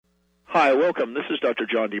Hi, welcome. This is Dr.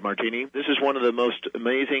 John DeMartini. This is one of the most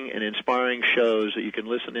amazing and inspiring shows that you can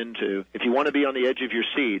listen into. If you want to be on the edge of your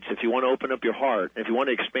seats, if you want to open up your heart, if you want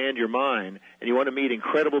to expand your mind, and you want to meet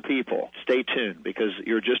incredible people, stay tuned because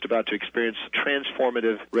you're just about to experience a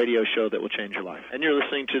transformative radio show that will change your life. And you're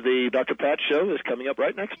listening to the Dr. Pat Show that's coming up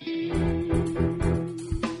right next.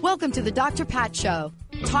 Welcome to the Dr. Pat Show.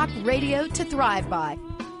 Talk radio to thrive by.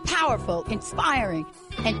 Powerful, inspiring,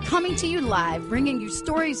 and coming to you live, bringing you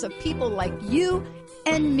stories of people like you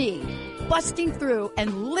and me, busting through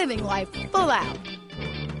and living life full out.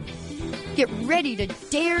 Get ready to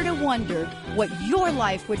dare to wonder what your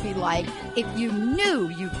life would be like if you knew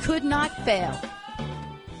you could not fail.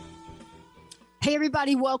 Hey,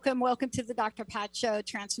 everybody, welcome to the Dr. Pat Show,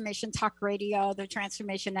 Transformation Talk Radio, the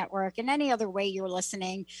Transformation Network, and any other way you're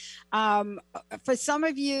listening. For some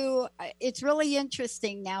of you, it's really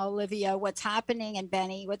interesting now, Olivia, what's happening, and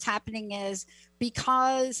Benny, what's happening is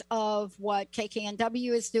because of what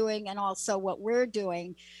KKNW is doing and also what we're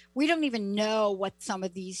doing, we don't even know what some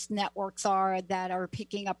of these networks are that are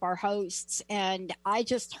picking up our hosts. And I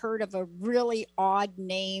just heard of a really odd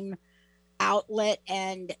name outlet,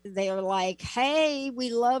 and they're like, hey, we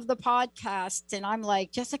love the podcast. And I'm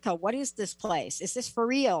like, Jessica, what is this place? Is this for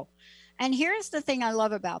real? And here's the thing I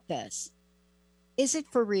love about this. Is it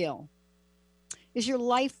for real? Is your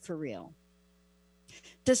life for real?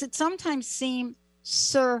 Does it sometimes seem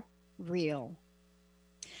surreal?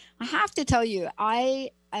 I have to tell you, I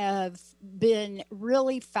have been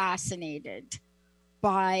really fascinated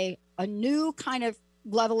by a new kind of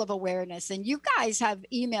level of awareness, and you guys have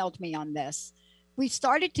emailed me on this. We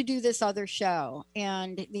started to do this other show,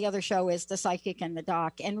 and the other show is The Psychic and the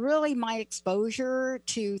Doc, and really my exposure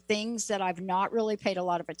to things that I've not really paid a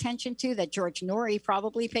lot of attention to, that George Noory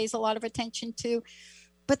probably pays a lot of attention to,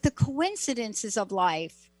 but the coincidences of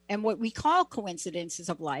life and what we call coincidences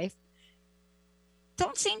of life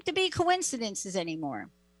don't seem to be coincidences anymore.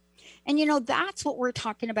 And that's what we're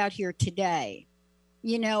talking about here today.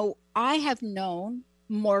 I have known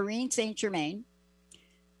Maureen St. Germain.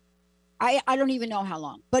 I don't even know how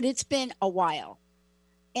long, but it's been a while.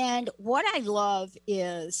 And what I love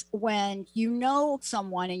is when you know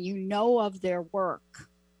someone and you know of their work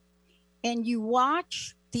and you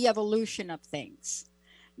watch the evolution of things.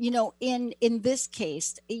 In this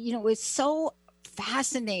case, it's so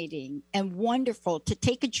fascinating and wonderful to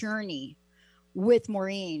take a journey with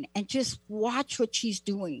Maureen and just watch what she's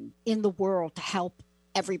doing in the world to help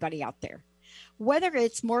everybody out there. Whether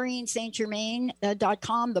it's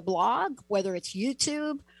MaureenSt.Germain.com, the blog, whether it's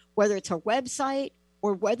YouTube, whether it's her website,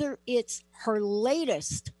 or whether it's her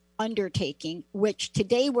latest undertaking, which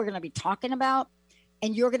today we're going to be talking about,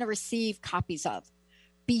 and you're going to receive copies of,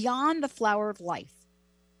 Beyond the Flower of Life.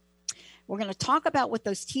 We're going to talk about what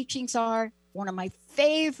those teachings are, one of my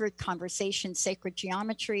favorite conversations, sacred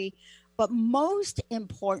geometry, but most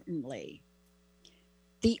importantly,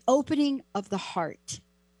 the opening of the heart.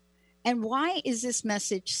 And why is this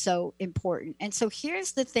message so important? And so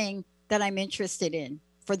here's the thing that I'm interested in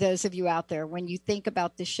for those of you out there when you think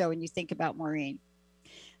about this show and you think about Maureen.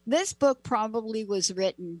 This book probably was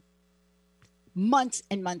written months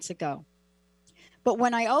and months ago. But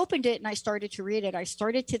when I opened it and I started to read it, I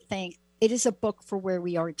started to think it is a book for where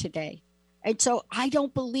we are today. And so I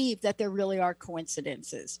don't believe that there really are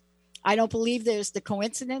coincidences. I don't believe there's the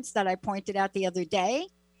coincidence that I pointed out the other day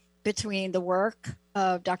between the work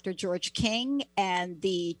of Dr. George King and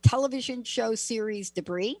the television show series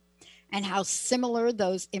Debris and how similar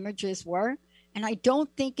those images were. And I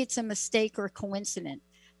don't think it's a mistake or a coincidence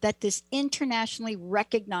that this internationally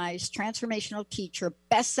recognized transformational teacher,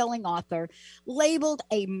 best-selling author, labeled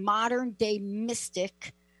a modern-day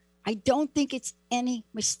mystic, I don't think it's any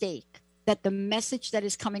mistake that the message that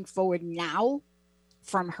is coming forward now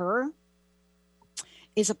from her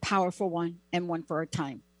is a powerful one and one for our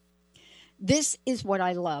time. This is what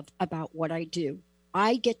I love about what I do.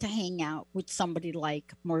 I get to hang out with somebody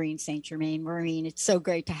like Maureen St. Germain. Maureen, it's so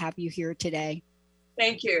great to have you here today.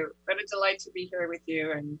 Thank you. What a delight to be here with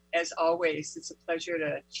you. And as always, it's a pleasure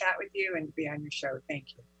to chat with you and to be on your show.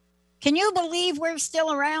 Thank you. Can you believe we're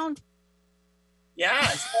still around? Yeah,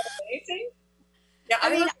 isn't that amazing? Yeah, I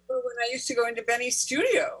remember when I used to go into Benny's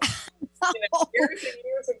studio years and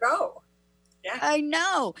years ago. Yeah, I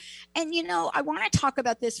know. And, I want to talk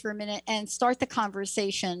about this for a minute and start the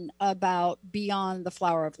conversation about Beyond the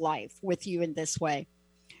Flower of Life with you in this way.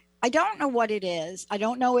 I don't know what it is. I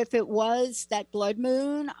don't know if it was that blood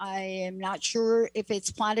moon. I am not sure if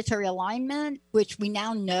it's planetary alignment, which we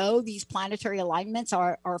now know these planetary alignments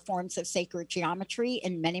are forms of sacred geometry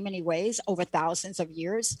in many, many ways over thousands of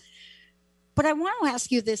years. But I want to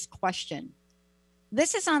ask you this question.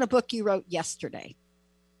 This is not a book you wrote yesterday.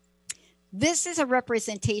 This is a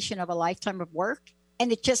representation of a lifetime of work,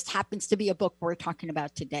 and it just happens to be a book we're talking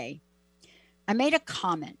about today. I made a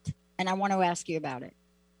comment, and I want to ask you about it.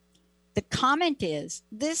 The comment is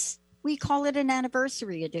this, we call it an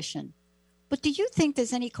anniversary edition. But do you think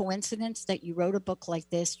there's any coincidence that you wrote a book like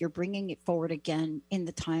this, you're bringing it forward again in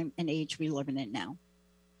the time and age we live in it now?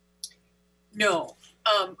 No.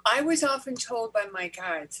 I was often told by my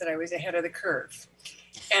guides that I was ahead of the curve.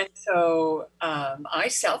 And so I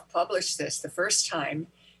self-published this the first time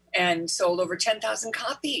and sold over 10,000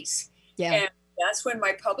 copies. Yeah. And that's when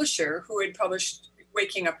my publisher, who had published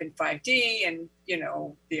Waking Up in 5D and, you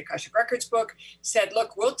know, the Akashic Records book, said,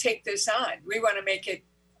 look, we'll take this on. We want to make it,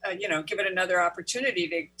 you know, give it another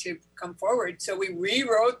opportunity to come forward. So we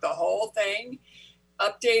rewrote the whole thing,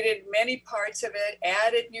 updated many parts of it,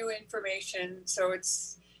 added new information. So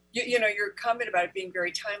it's, you know, your comment about it being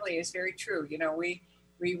very timely is very true. You know, we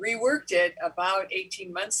reworked it about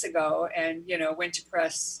 18 months ago and, you know, went to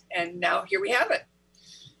press, and now here we have it.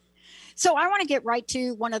 So I want to get right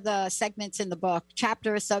to one of the segments in the book,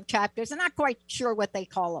 chapters, sub-chapters. I'm not quite sure what they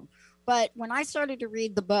call them. But when I started to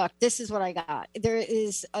read the book, this is what I got. There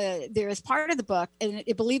is part of the book, and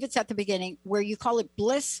I believe it's at the beginning, where you call it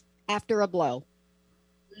bliss after a blow.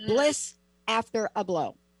 Bliss after a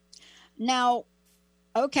blow. Now,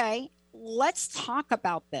 okay, let's talk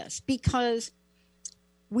about this, because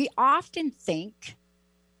we often think,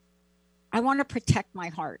 I want to protect my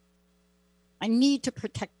heart. I need to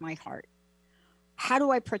protect my heart. How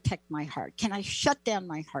do I protect my heart? Can I shut down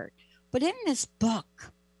my heart? But in this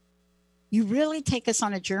book, you really take us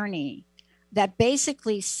on a journey that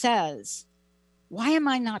basically says, why am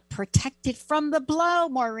I not protected from the blow,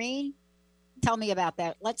 Maureen? Tell me about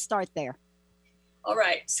that. Let's start there. All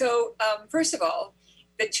right. So first of all,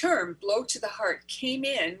 the term blow to the heart came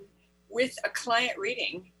in with a client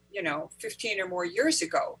reading, you know, 15 or more years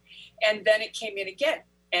ago. And then it came in again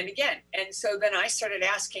and again. And so then I started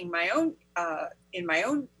asking my own, in my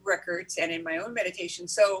own records and in my own meditation,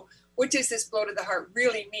 so what does this blow to the heart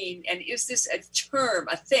really mean? And is this a term,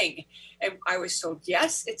 a thing? And I was told,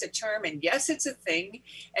 yes, it's a term, and yes, it's a thing.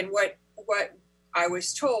 And what I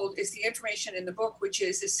was told is the information in the book, which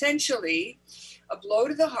is essentially a blow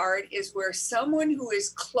to the heart is where someone who is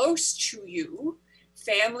close to you,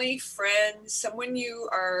 family, friends, someone you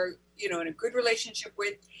are, you know, in a good relationship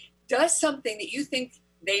with, does something that you think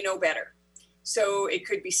they know better. So it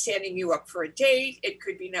could be standing you up for a date. It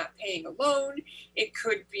could be not paying a loan. It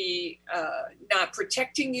could be not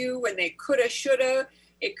protecting you when they coulda, shoulda.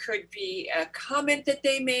 It could be a comment that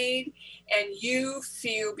they made and you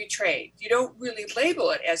feel betrayed. You don't really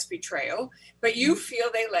label it as betrayal, but you feel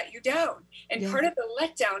they let you down. And part of the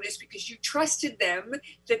letdown is because you trusted them,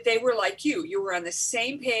 that they were like you. You were on the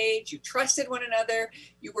same page. You trusted one another.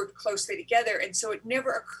 You worked closely together. And so it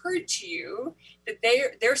never occurred to you that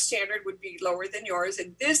their standard would be lower than yours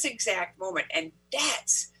in this exact moment. And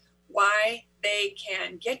that's why they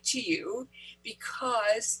can get to you,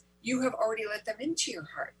 because you have already let them into your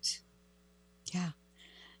heart. Yeah.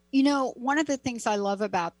 You know, one of the things I love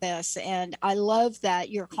about this, and I love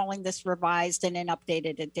that you're calling this revised and an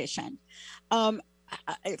updated edition.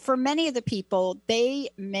 For many of the people, they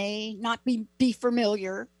may not be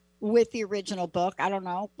familiar with the original book. I don't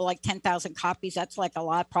know, like 10,000 copies. That's like a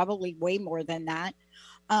lot, probably way more than that.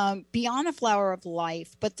 Beyond the Flower of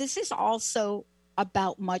Life. But this is also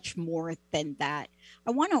about much more than that.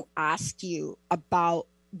 I want to ask you about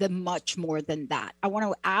the much more than that. I want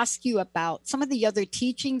to ask you about some of the other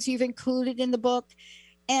teachings you've included in the book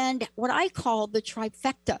and what I call the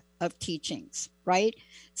trifecta of teachings, right?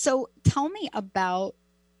 So tell me about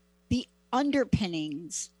the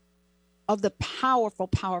underpinnings of the powerful,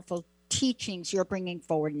 powerful teachings you're bringing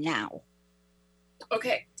forward now.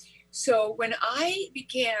 Okay. So when I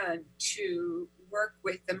began to work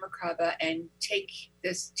with the Merkaba and take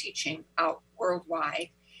this teaching out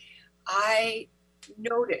worldwide, I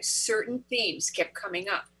noticed certain themes kept coming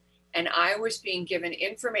up, and I was being given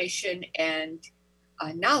information and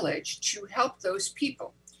knowledge to help those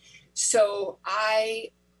people. So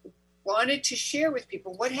I wanted to share with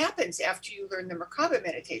people what happens after you learn the Merkaba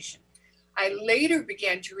meditation. I later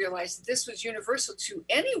began to realize that this was universal to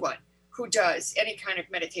anyone who does any kind of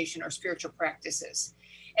meditation or spiritual practices.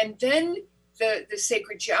 And then the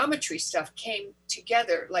sacred geometry stuff came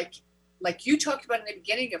together, like you talked about in the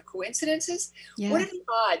beginning of coincidences. Yeah. What are the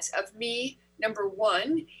odds of me, number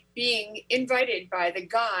one, being invited by the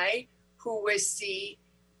guy who was the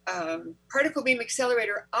particle beam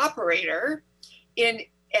accelerator operator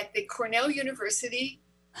at the Cornell University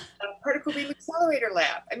particle beam accelerator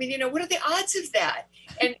lab. I mean, what are the odds of that?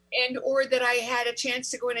 Or that I had a chance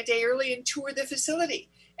to go in a day early and tour the facility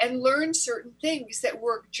and learn certain things that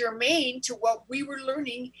were germane to what we were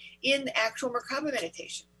learning in the actual Merkaba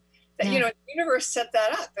meditation. That, the universe set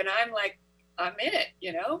that up, and I'm like, I'm in it,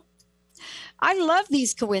 I love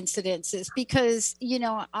these coincidences because,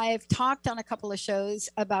 I've talked on a couple of shows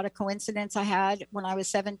about a coincidence I had when I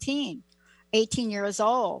was 18 years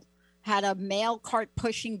old, had a mail cart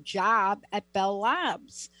pushing job at Bell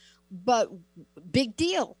Labs, but big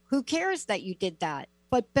deal. Who cares that you did that?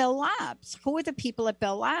 But Bell Labs, who are the people at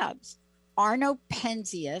Bell Labs? Arno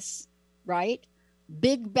Penzias, right?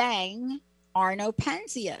 Big Bang, Arno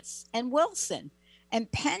Penzias and Wilson.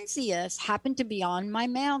 And Penzias happened to be on my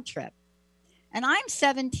mail trip. And I'm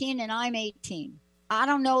 17 and I'm 18. I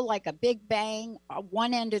don't know, like a Big Bang,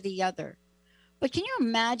 one end or the other. But can you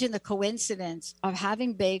imagine the coincidence of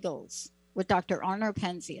having bagels with Dr. Arno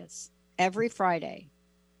Penzias every Friday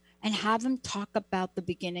and have him talk about the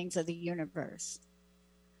beginnings of the universe?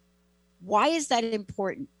 Why is that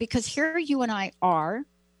important? Because here you and I are.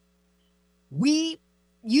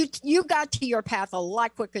 You got to your path a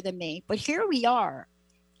lot quicker than me, but here we are.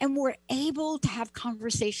 And we're able to have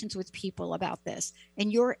conversations with people about this,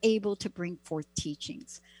 and you're able to bring forth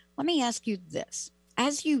teachings. Let me ask you this.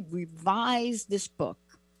 As you revise this book,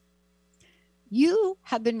 you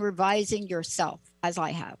have been revising yourself, as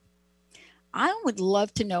I have. I would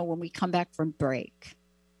love to know when we come back from break,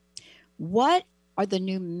 what are the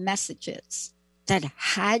new messages that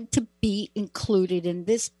had to be included in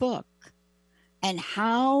this book? And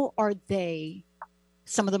how are they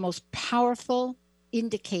some of the most powerful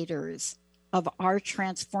indicators of our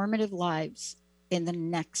transformative lives in the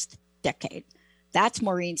next decade? That's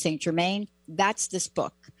Maureen St. Germain. That's this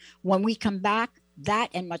book. When we come back, that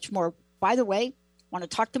and much more. By the way, want to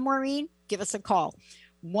talk to Maureen? Give us a call.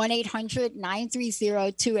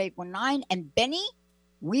 1-800-930-2819. And Benny,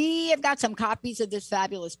 we have got some copies of this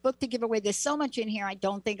fabulous book to give away. There's so much in here. I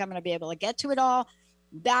don't think I'm going to be able to get to it all.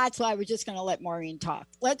 That's why we're just going to let Maureen talk.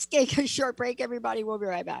 Let's take a short break, everybody. We'll be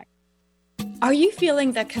right back. Are you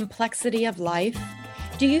feeling the complexity of life?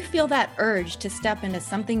 Do you feel that urge to step into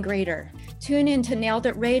something greater? Tune in to Nailed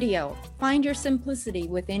It Radio. Find your simplicity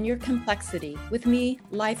within your complexity with me,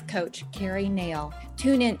 life coach Carrie Nail.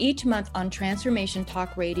 Tune in each month on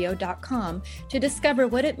transformationtalkradio.com to discover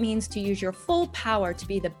what it means to use your full power to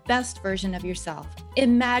be the best version of yourself.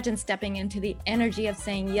 Imagine stepping into the energy of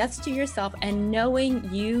saying yes to yourself and knowing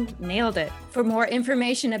you nailed it. For more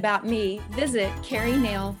information about me, visit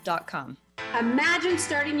carrienail.com. Imagine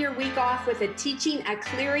starting your week off with a teaching, a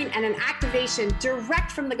clearing, and an activation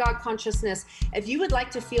direct from the God consciousness. If you would like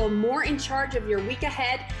to feel more in charge of your week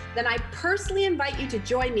ahead, then I personally invite you to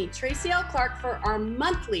join me, Tracy L. Clark, for our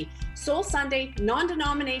monthly Soul Sunday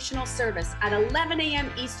non-denominational service at 11 a.m.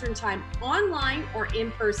 Eastern Time, online or in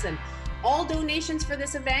person. All donations for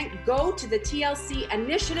this event go to the TLC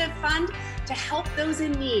Initiative Fund to help those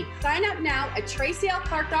in need. Sign up now at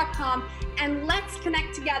tracylclark.com and let's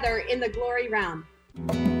connect together in the glory realm.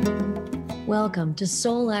 Welcome to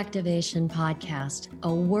Soul Activation Podcast,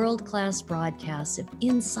 a world-class broadcast of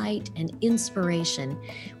insight and inspiration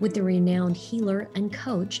with the renowned healer and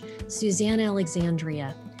coach, Suzanne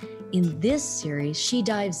Alexandria. In this series, she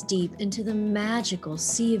dives deep into the magical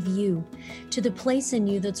sea of you, to the place in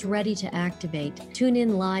you that's ready to activate. Tune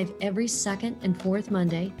in live every second and fourth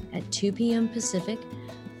Monday at 2 p.m. Pacific,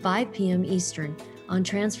 5 p.m. Eastern on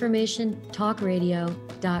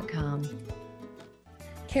transformationtalkradio.com.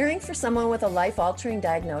 Caring for someone with a life-altering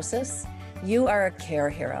diagnosis? You are a care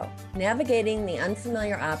hero. Navigating the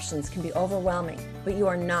unfamiliar options can be overwhelming, but you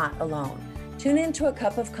are not alone. Tune in to A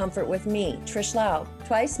Cup of Comfort with me, Trish Laub,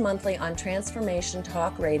 twice monthly on Transformation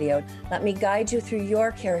Talk Radio. Let me guide you through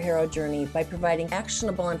your care hero journey by providing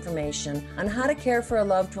actionable information on how to care for a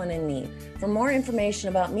loved one in need. For more information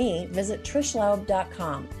about me, visit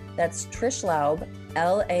trishlaub.com. That's Trish Laub,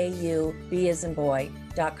 L-A-U-B as in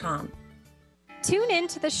boy.com. Tune in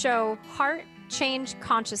to the show Heart Change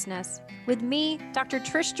Consciousness with me, Dr.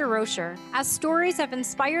 Trish DeRocher, as stories of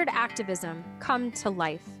inspired activism come to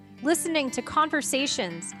life. Listening to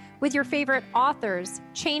conversations with your favorite authors,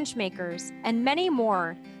 change makers, and many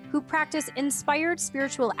more who practice inspired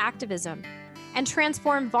spiritual activism and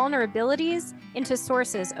transform vulnerabilities into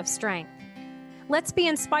sources of strength. Let's be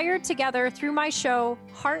inspired together through my show,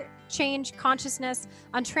 Heart Change Consciousness,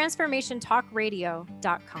 on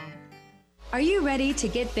TransformationTalkRadio.com. Are you ready to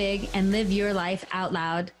get big and live your life out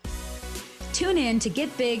loud? Tune in to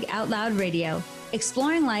Get Big Out Loud Radio,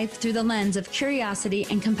 exploring life through the lens of curiosity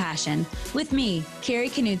and compassion. With me, Carrie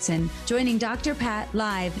Knudsen, joining Dr. Pat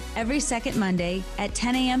live every second Monday at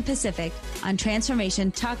 10 a.m. Pacific on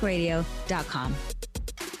TransformationTalkRadio.com.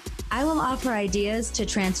 I will offer ideas to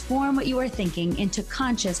transform what you are thinking into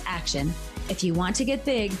conscious action. If you want to get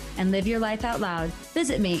big and live your life out loud,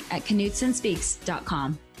 visit me at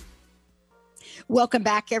KnudsenSpeaks.com. Welcome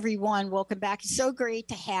back, everyone. Welcome back. It's so great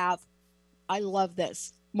to have, I love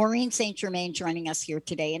this, Maureen St. Germain joining us here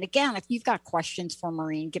today. And again, if you've got questions for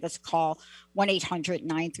Maureen, give us a call,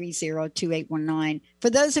 1-800-930-2819. For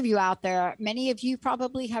those of you out there, many of you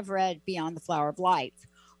probably have read Beyond the Flower of Life.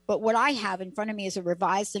 But what I have in front of me is a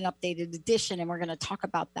revised and updated edition, and we're going to talk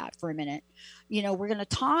about that for a minute. You know, we're going to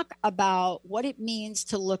talk about what it means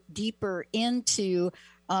to look deeper into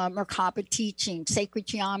Merkaba teaching, sacred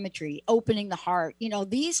geometry, opening the heart. You know,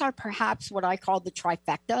 these are perhaps what I call the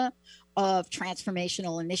trifecta of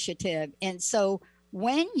transformational initiative. And so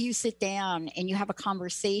when you sit down and you have a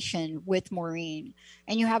conversation with Maureen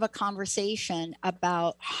and you have a conversation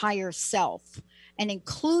about higher self, and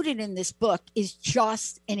included in this book is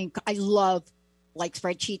just, and I love like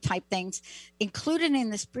spreadsheet type things, included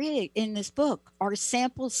in this book are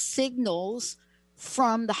sample signals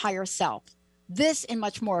from the higher self. This and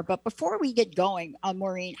much more. But before we get going,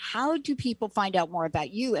 Maureen, how do people find out more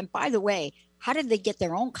about you? And by the way, how did they get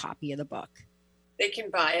their own copy of the book? They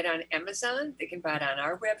can buy it on Amazon. They can buy it on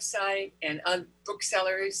our website and on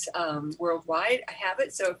booksellers worldwide. I have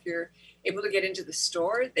it. So if you're able to get into the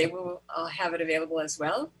store, they will have it available as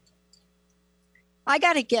well. I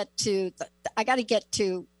got to get to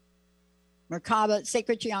Merkaba,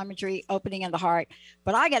 sacred geometry, opening in the heart,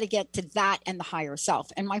 but I got to get to that and the higher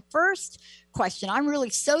self. And my first question, I'm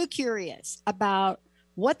really so curious about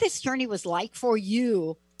what this journey was like for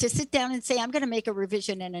you to sit down and say, I'm going to make a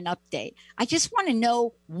revision and an update. I just want to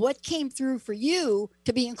know what came through for you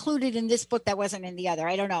to be included in this book that wasn't in the other.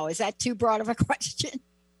 I don't know. Is that too broad of a question?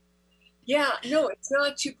 Yeah, no, it's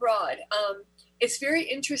not too broad. It's very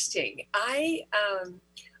interesting. I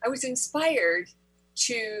was inspired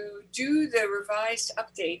to do the revised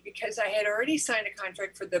update because I had already signed a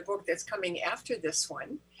contract for the book that's coming after this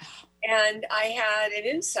one. And I had an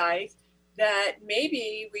insight that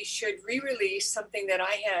maybe we should re-release something that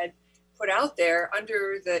I had put out there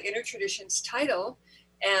under the Inner Traditions title.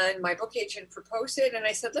 And my book agent proposed it. And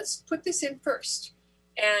I said, let's put this in first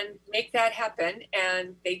and make that happen.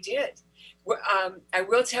 And they did. I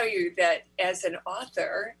will tell you that as an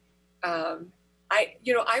author, I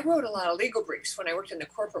wrote a lot of legal briefs when I worked in the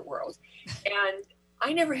corporate world, and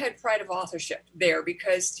I never had pride of authorship there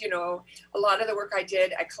because, a lot of the work I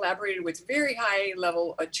did, I collaborated with very high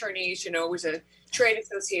level attorneys. It was a trade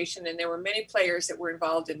association, and there were many players that were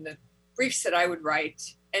involved in the briefs that I would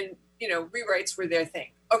write, and, rewrites were their thing.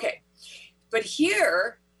 Okay. But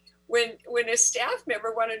here, when a staff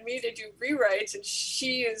member wanted me to do rewrites and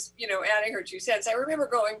she is, adding her 2 cents, I remember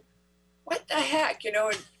going, what the heck,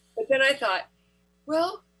 but then I thought,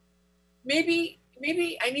 well, maybe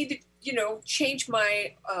I need to, change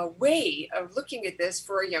my way of looking at this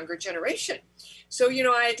for a younger generation. So,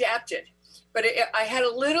 I adapted, but I had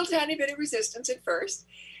a little tiny bit of resistance at first.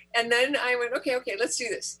 And then I went, okay, let's do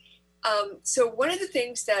this. So one of the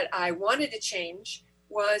things that I wanted to change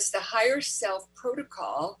was the higher self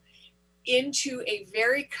protocol into a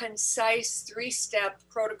very concise 3-step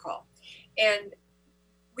protocol. And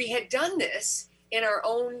we had done this in our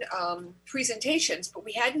own presentations, but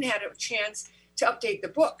we hadn't had a chance to update the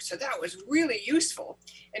book. So that was really useful.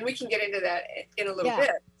 And we can get into that in a little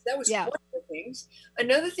bit. That was one of the things.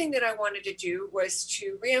 Another thing that I wanted to do was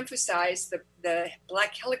to reemphasize the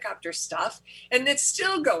Black Helicopter stuff. And it's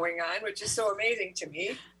still going on, which is so amazing to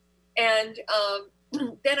me. And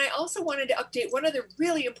then I also wanted to update one other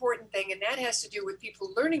really important thing, and that has to do with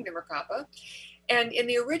people learning the Merkaba. And in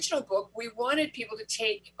the original book, we wanted people to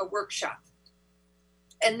take a workshop.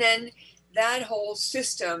 And then that whole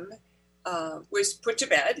system was put to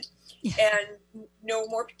bed, and no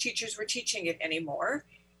more teachers were teaching it anymore.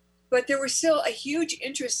 But there was still a huge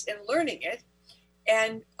interest in learning it.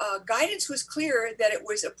 And guidance was clear that it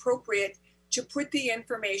was appropriate to put the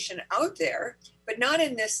information out there, but not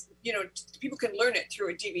in this, people can learn it through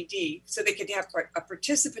a DVD, so they could have a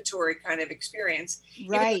participatory kind of experience.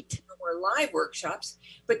 Right. Or live workshops,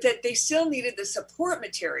 but that they still needed the support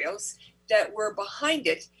materials that were behind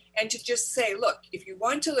it, and to just say, look, if you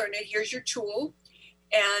want to learn it, here's your tool,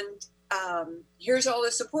 and here's all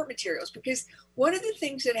the support materials. Because one of the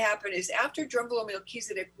things that happened is after Drunvalo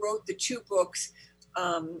Melchizedek wrote the 2 books,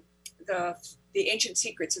 the Ancient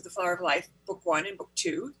Secrets of the Flower of Life, book 1 and book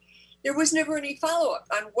 2, there was never any follow-up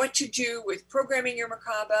on what to do with programming your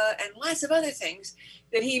Merkaba and lots of other things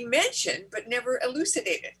that he mentioned but never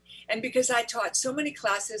elucidated. And because I taught so many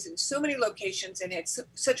classes in so many locations and had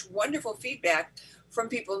such wonderful feedback from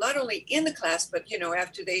people, not only in the class, but, you know,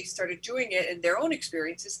 after they started doing it in their own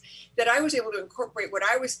experiences, that I was able to incorporate what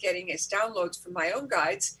I was getting as downloads from my own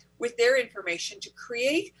guides with their information to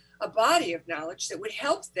create a body of knowledge that would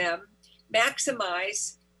help them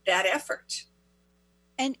maximize that effort.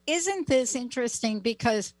 And isn't this interesting?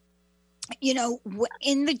 Because, you know,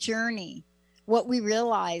 in the journey, what we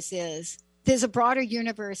realize is there's a broader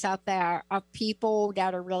universe out there of people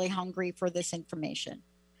that are really hungry for this information.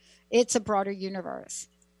 It's a broader universe.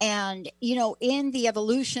 And, you know, in the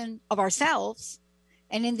evolution of ourselves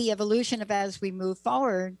and in the evolution of as we move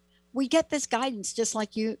forward, we get this guidance just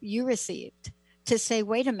like you received to say,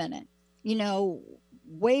 wait a minute, you know,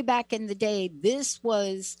 way back in the day, this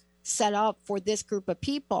was set up for this group of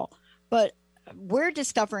people. But we're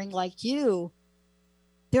discovering, like you,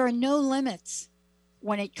 there are no limits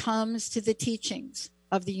when it comes to the teachings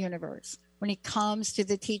of the universe, when it comes to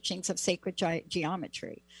the teachings of sacred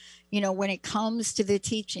geometry, you know, when it comes to the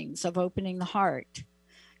teachings of opening the heart.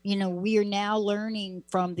 You know, we are now learning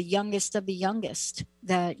from the youngest of the youngest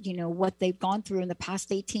that, you know, what they've gone through in the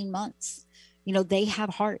past 18 months. You know, they have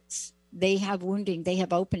hearts, they have wounding, they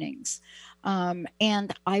have openings.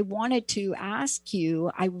 And I wanted to ask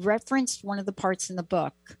you, I referenced one of the parts in the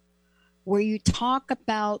book where you talk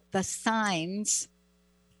about the signs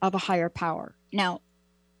of a higher power. Now,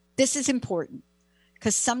 this is important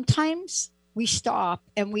because sometimes we stop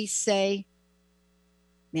and we say,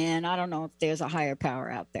 man, I don't know if there's a higher power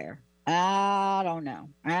out there. I don't know.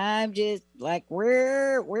 I'm just like,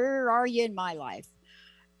 where are you in my life?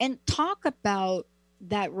 And talk about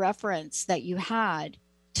that reference that you had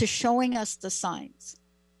to showing us the signs.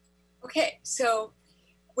 Okay, so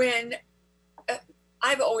when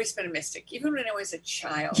I've always been a mystic, even when I was a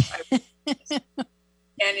child.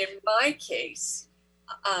 And in my case,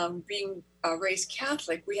 being raised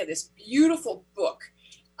Catholic, we had this beautiful book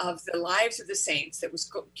of the lives of the saints that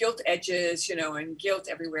was gilt edges, you know, and gilt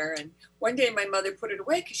everywhere. And one day my mother put it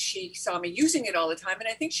away because she saw me using it all the time. And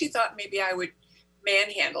I think she thought maybe I would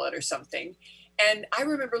manhandle it or something. And I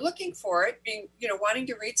remember looking for it, being, you know, wanting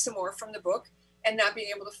to read some more from the book and not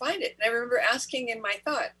being able to find it. And I remember asking in my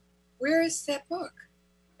thought, where is that book?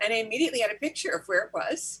 And I immediately had a picture of where it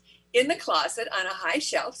was in the closet on a high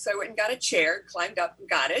shelf. So I went and got a chair, climbed up and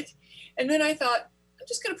got it. And then I thought, I'm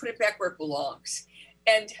just going to put it back where it belongs.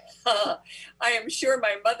 And I am sure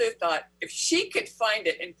my mother thought, if she could find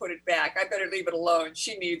it and put it back, I better leave it alone.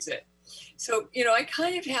 She needs it. So, you know, I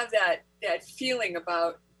kind of have that feeling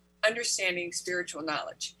about understanding spiritual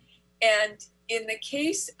knowledge. And in the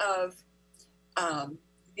case of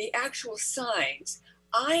the actual signs,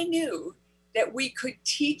 I knew that we could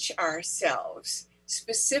teach ourselves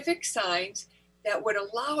specific signs that would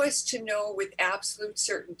allow us to know with absolute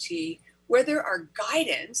certainty whether our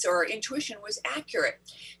guidance or our intuition was accurate.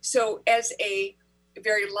 So as a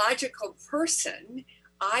very logical person,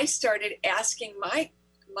 I started asking my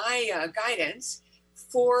guidance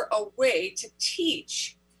for a way to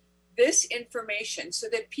teach this information so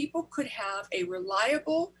that people could have a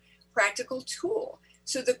reliable, practical tool.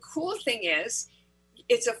 So the cool thing is,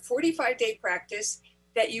 it's a 45-day practice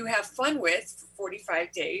that you have fun with for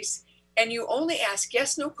 45 days, and you only ask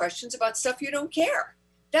yes, no questions about stuff you don't care.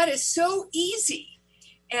 That is so easy.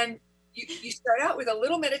 And you start out with a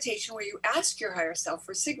little meditation where you ask your higher self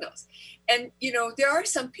for signals. And, you know, there are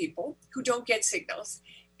some people who don't get signals,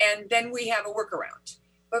 and then we have a workaround.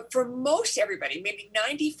 But for most everybody, maybe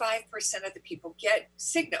 95% of the people get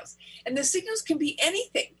signals. And the signals can be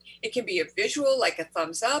anything. It can be a visual, like a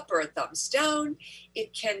thumbs up or a thumbs down.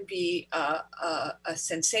 It can be a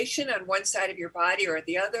sensation on one side of your body or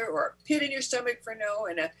the other, or a pit in your stomach for no,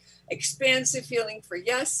 and an expansive feeling for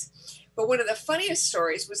yes. But one of the funniest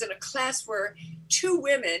stories was in a class where two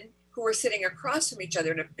women who were sitting across from each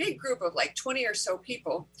other in a big group of like 20 or so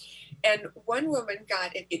people. And one woman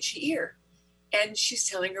got an itchy ear. And she's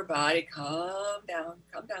telling her body, calm down,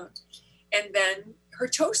 calm down. And then her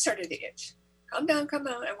toes started to itch. Calm down,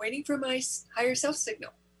 I'm waiting for my higher self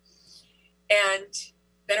signal. And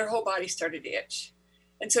then her whole body started to itch.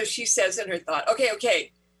 And so she says in her thought, okay,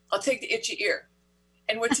 I'll take the itchy ear.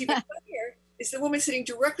 And what's even funnier is the woman sitting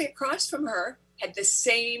directly across from her had the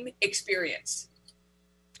same experience.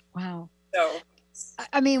 Wow. So,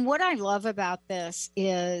 I mean, what I love about this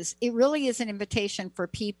is it really is an invitation for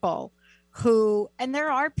people who, and there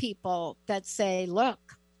are people that say, look,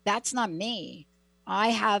 that's not me. I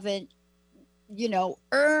haven't, you know,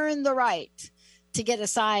 earned the right to get a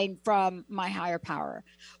sign from my higher power.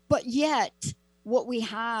 But yet what we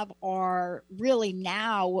have are really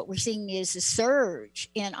now what we're seeing is a surge.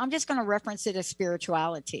 And I'm just going to reference it as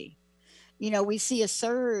spirituality. We see a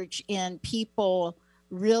surge in people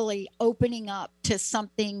really opening up to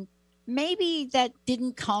something maybe that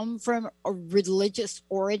didn't come from a religious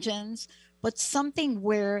origins, but something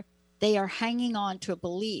where they are hanging on to a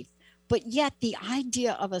belief. But yet the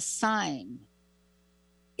idea of a sign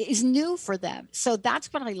is new for them. So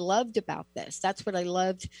that's what I loved about this. That's what I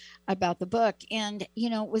loved about the book. And,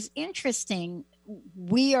 it was interesting.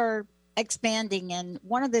 We are expanding. And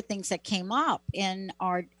one of the things that came up in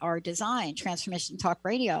our design, Transformation Talk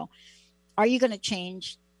Radio, are you going to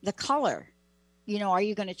change the color? Are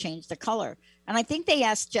you going to change the color? And I think they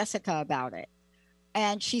asked Jessica about it.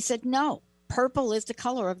 And she said, no, purple is the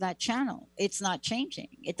color of that channel. It's not changing.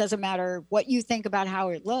 It doesn't matter what you think about how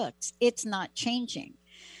it looks. It's not changing.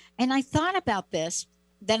 And I thought about this,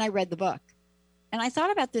 then I read the book. And I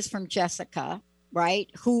thought about this from Jessica, right?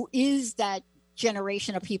 Who is that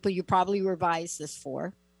generation of people you probably revised this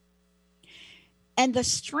for. And the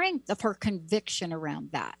strength of her conviction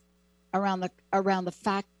around that, around the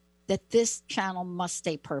fact that this channel must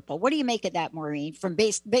stay purple. What do you make of that, Maureen, from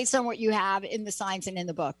based on what you have in the signs and in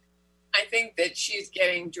the book? I think that she's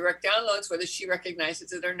getting direct downloads, whether she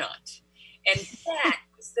recognizes it or not. And that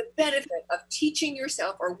is the benefit of teaching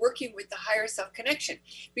yourself or working with the higher self connection,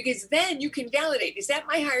 because then you can validate, is that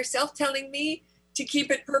my higher self telling me to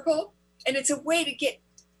keep it purple? And it's a way to get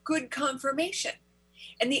good confirmation.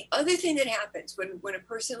 And the other thing that happens when a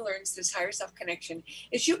person learns this higher self connection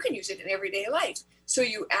is you can use it in everyday life. So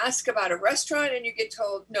you ask about a restaurant and you get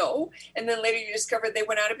told no, and then later you discover they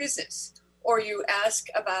went out of business. Or you ask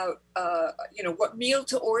about, what meal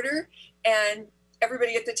to order, and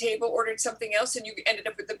everybody at the table ordered something else and you ended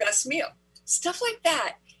up with the best meal. Stuff like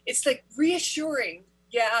that. It's like reassuring,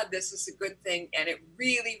 yeah, this is a good thing. And it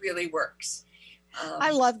really, really works.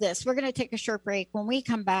 I love this. We're going to take a short break. When we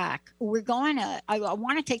come back, I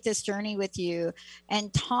want to take this journey with you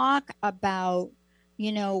and talk about,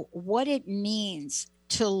 what it means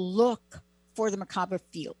to look for the macabre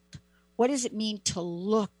field. What does it mean to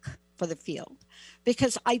look for the field?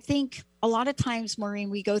 Because I think a lot of times, Maureen,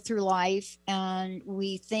 we go through life and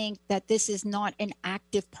we think that this is not an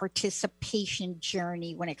active participation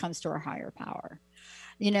journey when it comes to our higher power.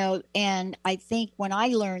 And I think when I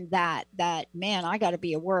learned that man, I got to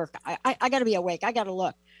be at work. I got to be awake. I got to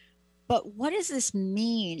look. But what does this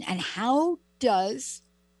mean? And how does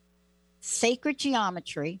sacred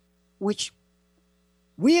geometry, which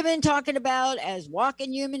we have been talking about as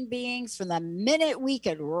walking human beings from the minute we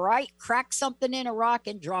could crack something in a rock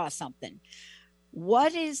and draw something.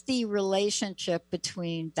 What is the relationship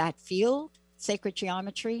between that field, sacred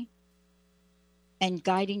geometry, and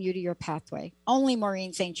guiding you to your pathway? Only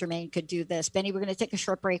Maureen St. Germain could do this. Benny, we're going to take a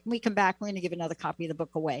short break. When we come back, we're going to give another copy of the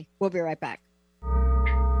book away. We'll be right back.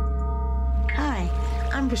 Hi,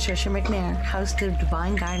 I'm Patricia McNair, host of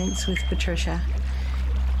Divine Guidance with Patricia.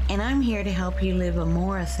 And I'm here to help you live a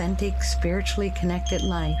more authentic, spiritually connected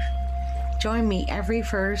life. Join me every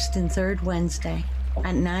first and third Wednesday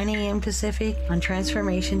at 9 a.m. Pacific on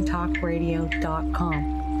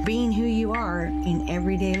TransformationTalkRadio.com. Being who you are in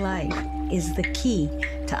everyday life is the key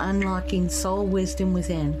to unlocking soul wisdom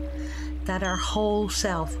within that our whole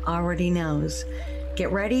self already knows.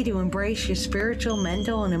 Get ready to embrace your spiritual,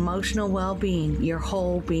 mental, and emotional well-being, your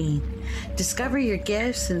whole being. Discover your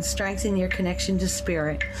gifts and strengthen your connection to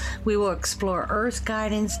spirit. We will explore earth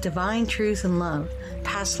guidance, divine truth and love,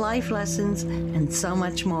 past life lessons, and so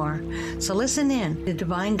much more. So listen in to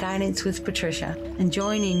Divine Guidance with Patricia and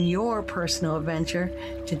join in your personal adventure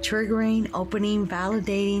to triggering, opening,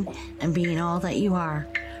 validating, and being all that you are.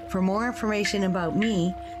 For more information about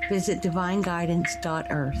me, visit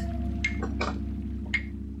divineguidance.earth.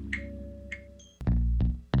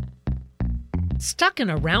 Stuck in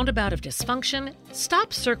a roundabout of dysfunction?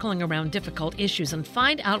 Stop circling around difficult issues and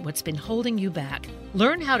find out what's been holding you back.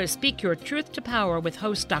 Learn how to speak your truth to power with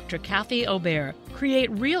host Dr. Kathy Obear. Create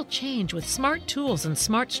real change with smart tools and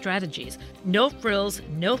smart strategies. No frills,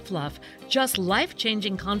 no fluff, just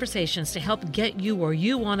life-changing conversations to help get you where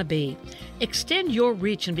you want to be. Extend your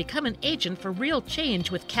reach and become an agent for real change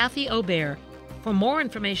with Kathy Obear. For more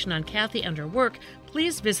information on Kathy and her work,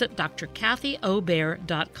 please visit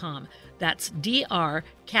drkathyobear.com. That's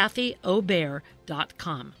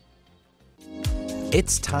drkathyobear.com.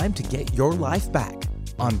 It's time to get your life back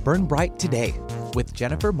on Burn Bright Today with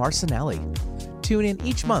Jennifer Marcinelli. Tune in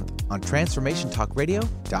each month on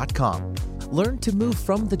TransformationTalkRadio.com. Learn to move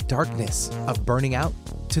from the darkness of burning out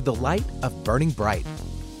to the light of burning bright.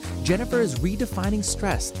 Jennifer is redefining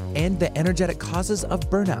stress and the energetic causes of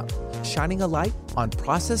burnout, shining a light on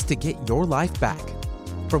process to get your life back.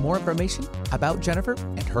 For more information about Jennifer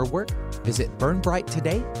and her work, visit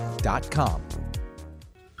burnbrighttoday.com.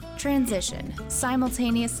 Transition,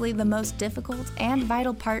 simultaneously the most difficult and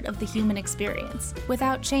vital part of the human experience.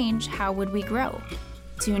 Without change, how would we grow?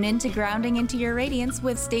 Tune in to Grounding into Your Radiance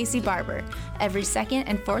with Stacey Barber every second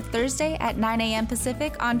and fourth Thursday at 9 a.m.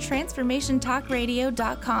 Pacific on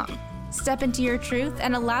TransformationTalkRadio.com. Step into your truth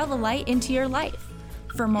and allow the light into your life.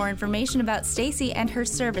 For more information about Stacey and her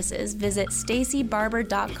services, visit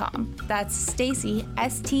StaceyBarber.com. That's Stacey,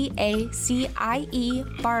 STACIE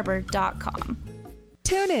Barber.com.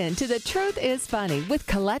 Tune in to The Truth is Funny with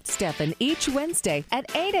Colette Steffen each Wednesday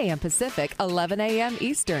at 8 a.m. Pacific, 11 a.m.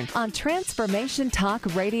 Eastern on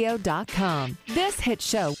TransformationTalkRadio.com. This hit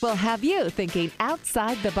show will have you thinking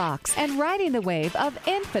outside the box and riding the wave of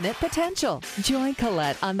infinite potential. Join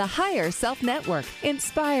Colette on the Higher Self Network,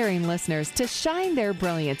 inspiring listeners to shine their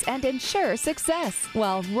brilliance and ensure success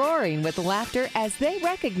while roaring with laughter as they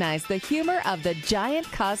recognize the humor of the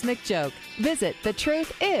giant cosmic joke. Visit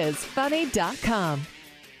thetruthисfunny.com.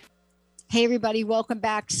 Hey, everybody, welcome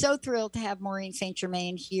back. So thrilled to have Maureen St.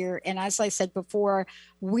 Germain here. And as I said before,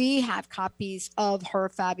 we have copies of her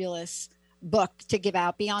fabulous book to give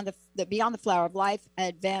out, Beyond the Flower of Life,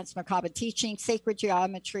 Advanced Macabre Teaching, Sacred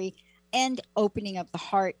Geometry, and Opening of the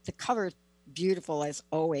Heart. The cover is beautiful, as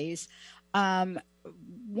always.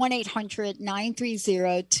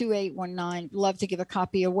 1-800-930-2819. Love to give a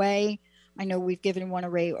copy away. I know we've given one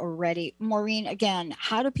away already. Maureen, again,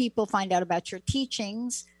 how do people find out about your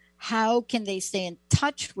teachings? How can they stay in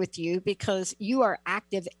touch with you? Because you are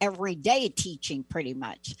active every day teaching pretty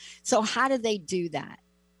much. So how do they do that?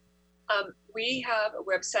 We have a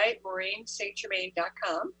website,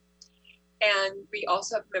 MaureenSt.Germain.com. And we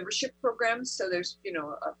also have membership programs. So there's,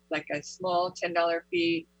 like a small $10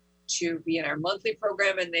 fee to be in our monthly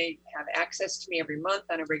program, and they have access to me every month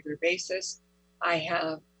on a regular basis. I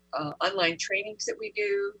have online trainings that we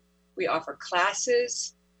do. We offer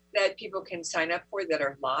classes that people can sign up for that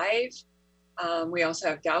are live. We also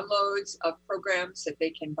have downloads of programs that they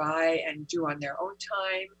can buy and do on their own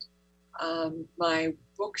time. My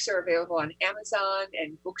books are available on Amazon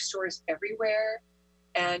and bookstores everywhere.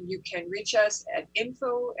 And you can reach us at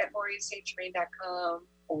info@MaureenSt.Germain.com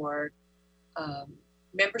or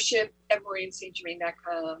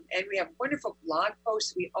membership@MaureenSt.Germain.com. And we have wonderful blog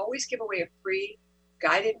posts. We always give away a free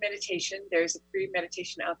guided meditation. There's a free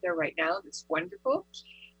meditation out there right now that's wonderful.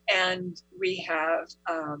 And we have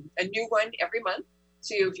a new one every month.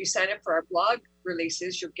 So if you sign up for our blog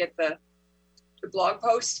releases, you'll get the blog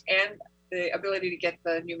post and the ability to get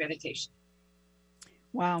the new meditation.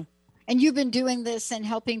 Wow. And you've been doing this and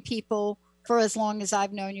helping people for as long as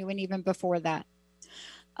I've known you, and even before that.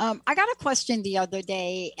 I got a question the other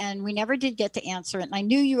day, and we never did get to answer it. And I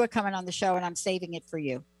knew you were coming on the show, and I'm saving it for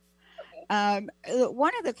you.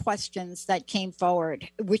 One of the questions that came forward,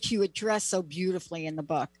 which you address so beautifully in the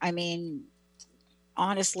book, I mean,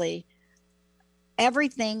 honestly,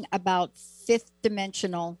 everything about fifth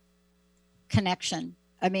dimensional connection.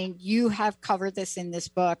 I mean, you have covered this in this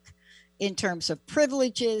book in terms of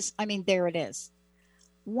privileges. I mean, there it is.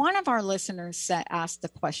 One of our listeners asked the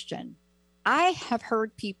question, I have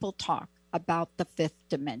heard people talk about the fifth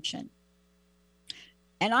dimension.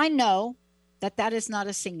 And I know that that is not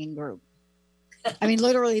a singing group. I mean,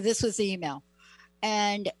 literally, this was the email.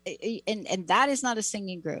 And that is not a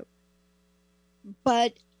singing group.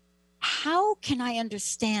 But how can I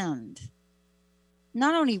understand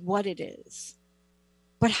not only what it is,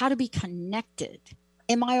 but how to be connected?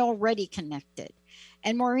 Am I already connected?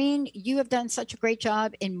 And Maureen, you have done such a great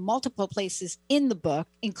job in multiple places in the book,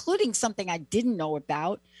 including something I didn't know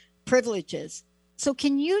about, privileges. So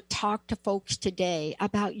can you talk to folks today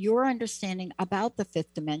about your understanding about the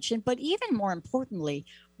fifth dimension, but even more importantly,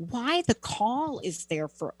 why the call is there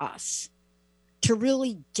for us to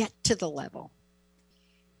really get to the level?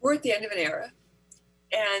 We're at the end of an era,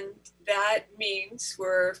 and that means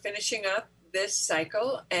we're finishing up this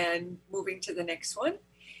cycle and moving to the next one.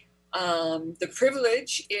 The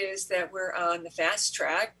privilege is that we're on the fast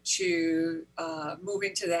track to move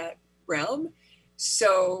into that realm.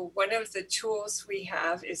 So one of the tools we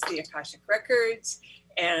have is the Akashic Records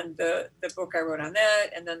and the book I wrote on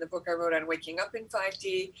that, and then the book I wrote on waking up in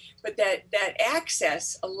 5D. But that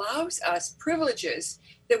access allows us privileges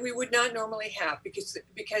that we would not normally have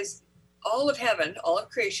because all of heaven, all of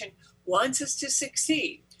creation wants us to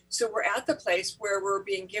succeed. So we're at the place where we're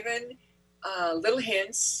being given little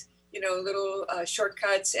hints, little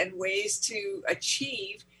shortcuts and ways to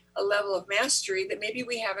achieve a level of mastery that maybe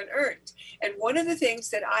we haven't earned. And one of the things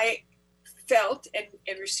that I felt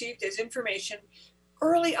and received as information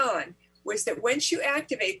early on was that once you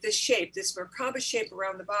activate this shape, this Merkaba shape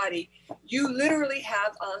around the body, you literally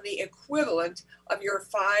have on the equivalent of your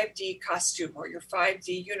 5D costume or your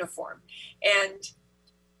 5D uniform. And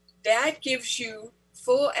that gives you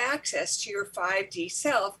full access to your 5D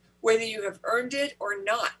self, whether you have earned it or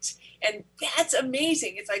not. And that's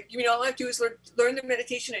amazing. It's like, all I have to do is learn the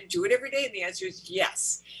meditation and do it every day. And the answer is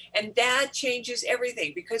yes. And that changes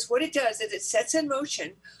everything, because what it does is it sets in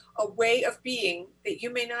motion a way of being that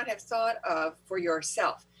you may not have thought of for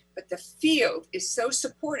yourself. But the field is so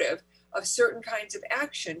supportive of certain kinds of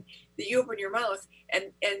action that you open your mouth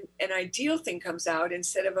and an ideal thing comes out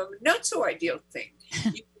instead of a not so ideal thing.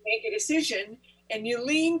 You make a decision and you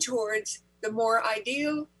lean towards the more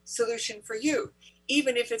ideal solution for you,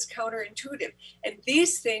 even if it's counterintuitive. And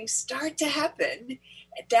these things start to happen.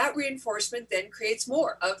 That reinforcement then creates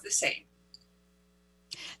more of the same.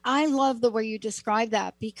 I love the way you describe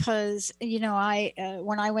that, because, I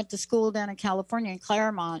when I went to school down in California in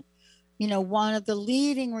Claremont, one of the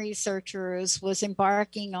leading researchers was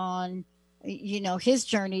embarking on, his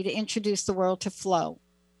journey to introduce the world to flow.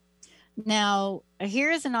 Now,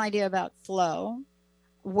 here's an idea about flow,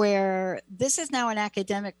 where this is now an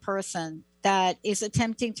academic person that is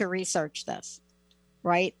attempting to research this,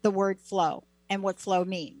 right? The word flow and what flow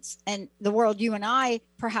means. And the world you and I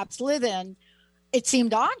perhaps live in, it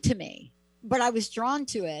seemed odd to me, but I was drawn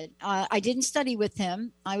to it. I didn't study with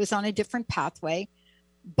him. I was on a different pathway,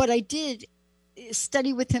 but I did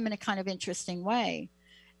study with him in a kind of interesting way.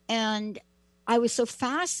 And I was so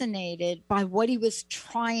fascinated by what he was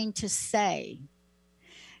trying to say.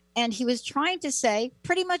 And he was trying to say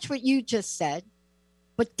pretty much what you just said,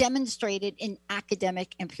 but demonstrated in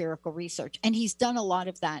academic empirical research. And he's done a lot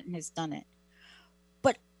of that and has done it.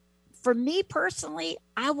 But for me personally,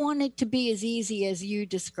 I want it to be as easy as you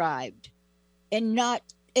described and not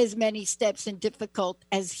as many steps and difficult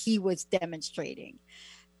as he was demonstrating.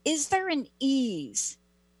 Is there an ease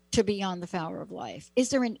to Beyond the Power of Life? Is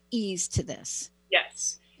there an ease to this?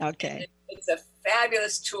 Yes. Okay. It's a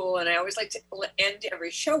fabulous tool, and I always like to end every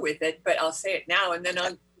show with it, but I'll say it now, and then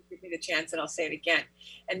I'll give me the chance, and I'll say it again.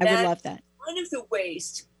 And I would love that. One of the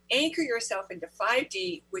ways to anchor yourself into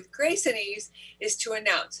 5D with grace and ease is to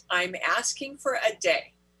announce, I'm asking for a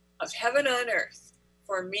day of heaven on earth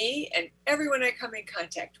for me and everyone I come in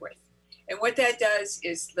contact with. And what that does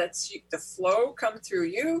is lets the flow come through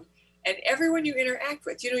you and everyone you interact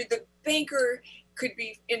with. The banker could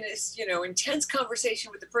be in this, intense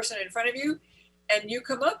conversation with the person in front of you, and you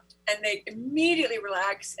come up and they immediately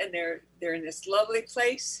relax and they're in this lovely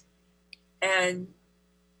place. And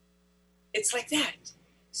it's like that.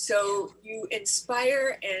 So you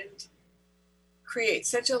inspire and create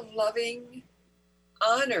such a loving,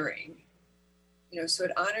 honoring, so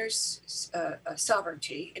it honors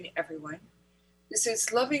sovereignty in everyone. This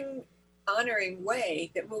is loving, honoring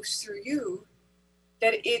way that moves through you,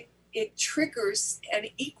 that it triggers an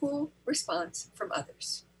equal response from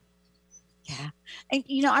others. Yeah. And,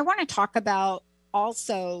 I want to talk about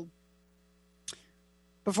also,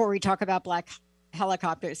 before we talk about black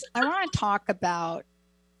helicopters, I want to talk about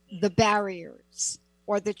the barriers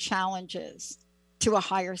or the challenges to a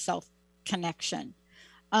higher self connection.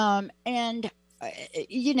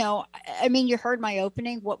 You heard my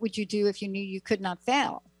opening. What would you do if you knew you could not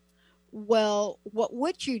fail? Well, what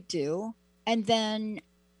would you do? And then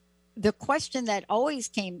the question that always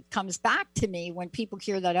comes back to me when people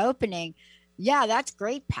hear that opening, yeah, that's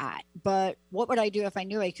great, Pat, but what would I do if I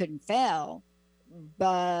knew I couldn't fail?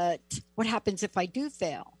 But what happens if I do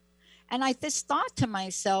fail? And I just thought to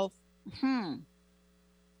myself,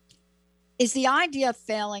 is the idea of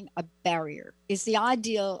failing a barrier? Is the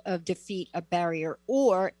idea of defeat a barrier?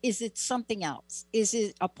 Or is it something else? Is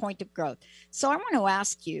it a point of growth? So I want to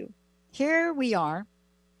ask you, here we are,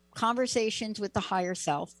 conversations with the higher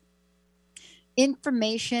self,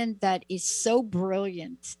 information that is so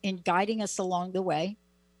brilliant in guiding us along the way.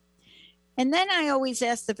 And then I always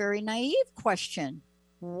ask the very naive question,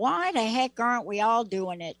 why the heck aren't we all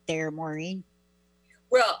doing it there, Maureen?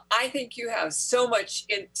 Well, I think you have so much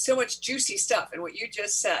juicy stuff in what you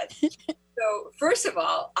just said. So first of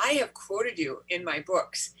all, I have quoted you in my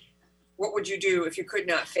books. What would you do if you could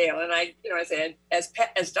not fail? And I said,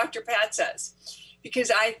 as Dr. Pat says,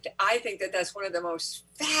 because I think that that's one of the most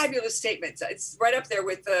fabulous statements. It's right up there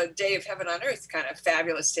with the Day of Heaven on Earth kind of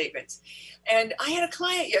fabulous statements. And I had a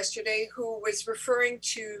client yesterday who was referring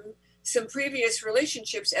to some previous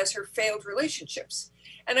relationships as her failed relationships.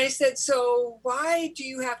 And I said, so why do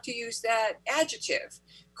you have to use that adjective?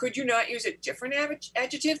 Could you not use a different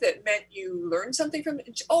adjective that meant you learned something from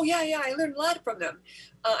it? Oh, yeah, I learned a lot from them.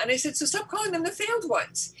 And I said, so stop calling them the failed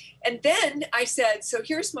ones. And then I said, so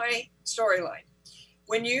here's my storyline.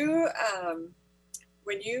 When you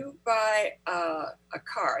buy a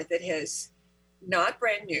car that is not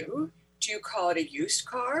brand new, do you call it a used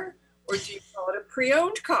car or do you call it a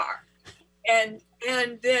pre-owned car? And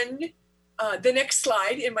then the next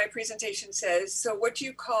slide in my presentation says, so what do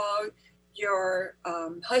you call your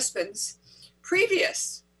husband's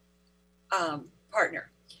previous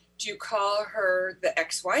partner? Do you call her the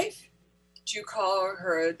ex-wife? Do you call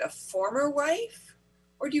her the former wife?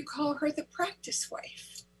 Or do you call her the practice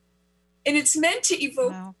wife? And it's meant to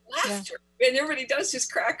evoke laughter. Yeah. And everybody does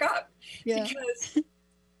just crack up. Yeah. Because,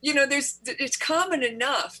 you know, it's common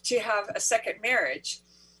enough to have a second marriage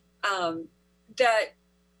that,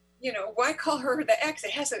 you know, why call her the ex?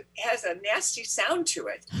 It has a nasty sound to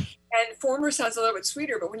it. And former sounds a little bit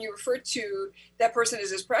sweeter, but when you refer to that person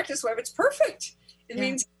as his practice wife, it's perfect. It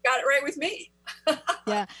means you got it right with me.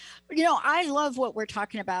 Yeah. You know, I love what we're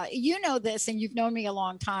talking about. You know this, and you've known me a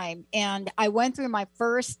long time. And I went through my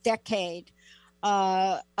first decade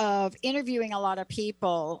of interviewing a lot of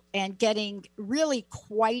people and getting really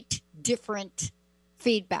quite different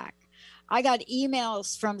feedback. I got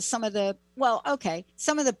emails from some of the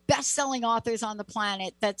best-selling authors on the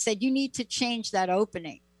planet that said, you need to change that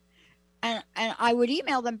opening. And I would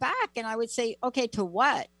email them back and I would say, okay, to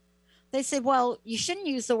what? They said, well, you shouldn't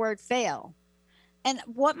use the word fail. And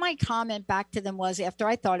what my comment back to them was, after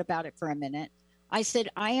I thought about it for a minute, I said,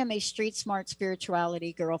 I am a street smart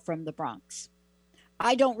spirituality girl from the Bronx.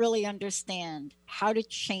 I don't really understand how to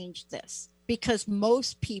change this because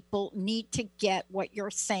most people need to get what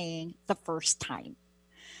you're saying the first time.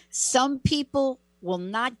 Some people will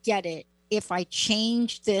not get it if I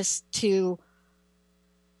change this to,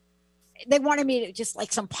 they wanted me to just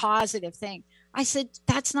like some positive thing. I said,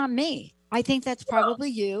 that's not me. I think that's probably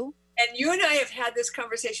you. And you and I have had this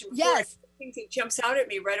conversation before. Yes. The thing that jumps out at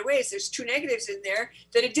me right away is there's two negatives in there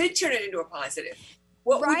that it did turn it into a positive.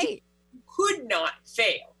 What right. You could not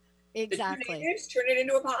fail. Exactly. The two negatives turn it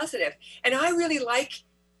into a positive. And I really like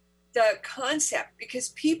the concept because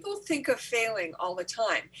people think of failing all the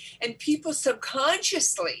time. And people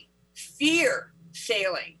subconsciously fear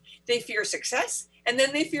failing. They fear success. And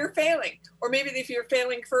then they fear failing, or maybe they fear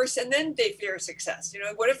failing first and then they fear success. You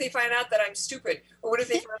know, what if they find out that I'm stupid? Or what if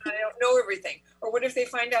they find out I don't know everything? Or what if they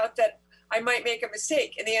find out that I might make a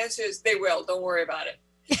mistake? And the answer is they will. Don't worry about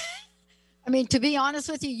it. I mean, to be honest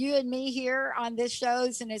with you, you and me here on this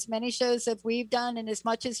shows and as many shows that we've done and as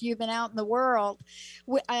much as you've been out in the world,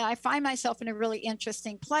 I find myself in a really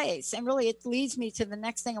interesting place. And really it leads me to the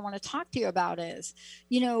next thing I want to talk to you about is,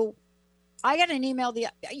 you know, I got an email.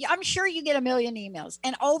 I'm sure you get a million emails.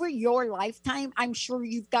 And over your lifetime, I'm sure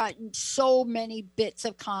you've gotten so many bits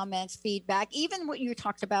of comments, feedback, even what you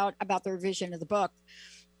talked about the revision of the book.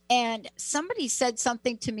 And somebody said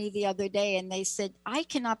something to me the other day and they said, I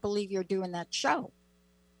cannot believe you're doing that show.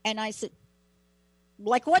 And I said,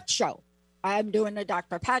 like what show? I'm doing the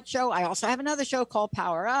Dr. Pat show. I also have another show called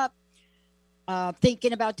Power Up.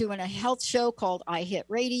 Thinking about doing a health show called I Hit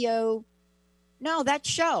Radio. No, that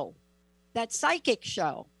show. That psychic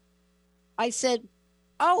show. I said,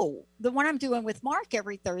 oh, the one I'm doing with Mark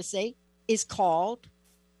every Thursday is called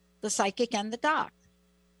The Psychic and the Doc.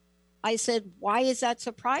 I said, why is that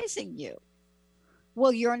surprising you?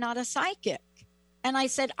 Well, you're not a psychic. And I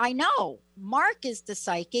said, I know. Mark is the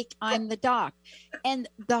psychic. I'm the doc. And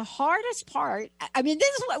the hardest part, I mean,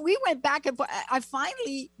 this is what we went back and forth. I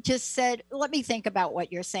finally just said, let me think about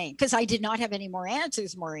what you're saying, because I did not have any more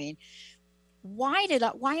answers, Maureen. Why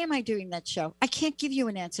am I doing that show? I can't give you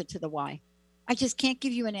an answer to the why. I just can't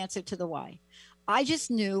give you an answer to the why. I just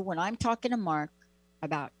knew when I'm talking to Mark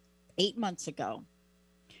about 8 months ago,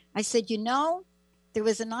 I said, you know, there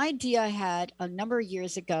was an idea I had a number of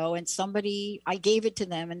years ago and I gave it to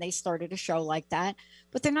them and they started a show like that,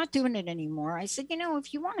 but they're not doing it anymore. I said, you know,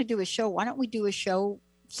 if you want to do a show, why don't we do a show,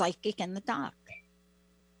 Psychic and the Doc?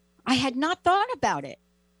 I had not thought about it.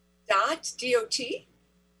 Dot, D-O-T?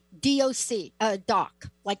 D-O-C, doc,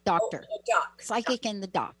 like doctor. Oh, doc. Psychic and the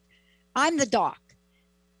Doc. I'm the doc.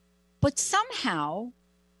 But somehow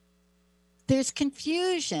there's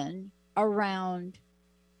confusion around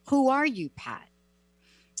who are you, Pat?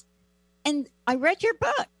 And I read your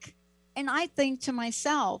book and I think to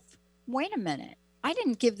myself, wait a minute, I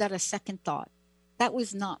didn't give that a second thought. That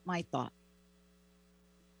was not my thought.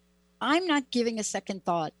 I'm not giving a second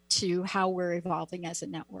thought to how we're evolving as a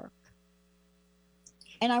network.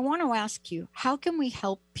 And I want to ask you, how can we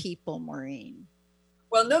help people, Maureen?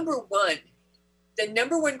 Well, number one, the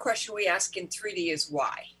number one question we ask in 3D is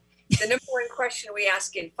why. The number one question we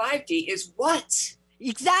ask in 5D is what?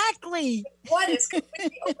 Exactly. What is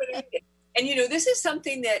completely open-ended? And, you know, this is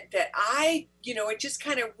something that I, you know, it just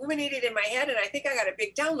kind of ruminated in my head, and I think I got a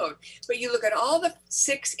big download. But you look at all the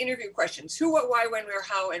 6 interview questions: who, what, why, when, where,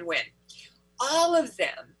 how, and when. All of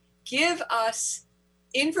them give us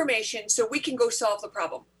information so we can go solve the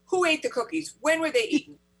problem. Who ate the cookies? When were they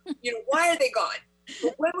eaten? You know, why are they gone?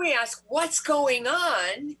 But when we ask what's going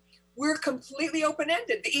on, we're completely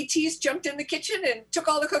open-ended. The ETs jumped in the kitchen and took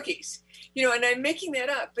all the cookies. You know, and I'm making that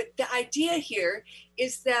up. But the idea here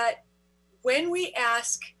is that when we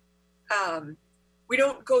ask, we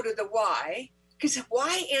don't go to the why, because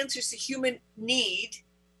why answers the human need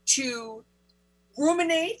to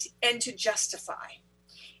ruminate and to justify.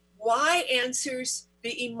 Why answers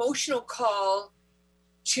the emotional call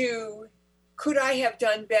to, could I have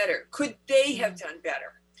done better? Could they have done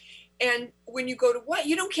better? And when you go to what,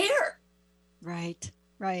 you don't care. Right.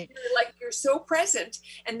 You're so present.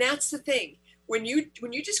 And that's the thing. When you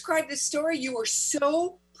describe this story, you were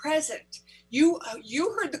so present. You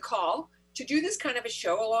heard the call to do this kind of a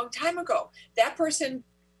show a long time ago. That person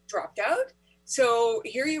dropped out. So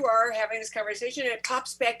here you are having this conversation, and it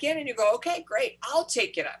pops back in, and you go, okay, great, I'll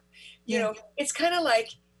take it up. You know, it's kind of like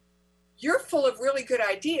you're full of really good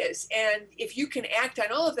ideas. And if you can act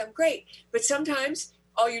on all of them, great. But sometimes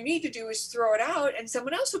all you need to do is throw it out, and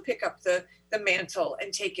someone else will pick up the mantle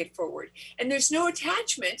and take it forward. And there's no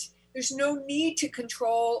attachment. There's no need to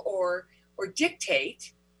control or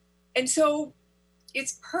dictate. And so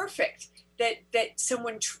it's perfect that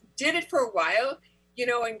someone did it for a while, you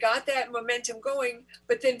know, and got that momentum going,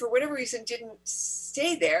 but then for whatever reason didn't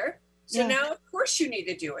stay there. So now, of course, you need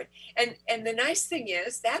to do it. And the nice thing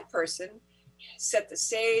is that person set the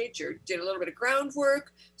stage or did a little bit of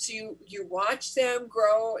groundwork. So you watch them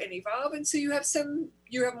grow and evolve. And so you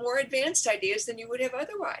have more advanced ideas than you would have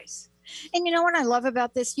otherwise. And you know what I love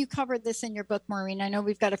about this? You covered this in your book, Maureen. I know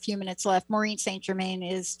we've got a few minutes left. Maureen St. Germain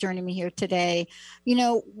is joining me here today. You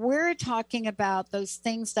know, we're talking about those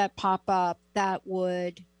things that pop up that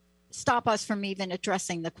would stop us from even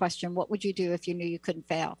addressing the question, what would you do if you knew you couldn't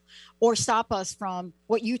fail? Or stop us from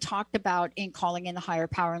what you talked about in calling in the higher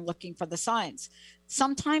power and looking for the signs.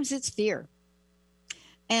 Sometimes it's fear.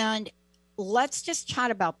 And let's just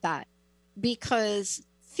chat about that, because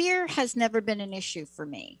fear has never been an issue for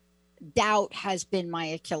me. Doubt has been my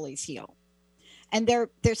Achilles heel. And they're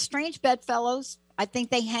strange bedfellows. I think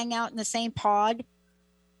they hang out in the same pod.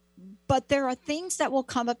 But there are things that will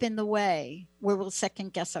come up in the way where we'll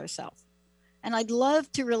second guess ourselves. And I'd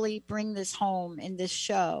love to really bring this home in this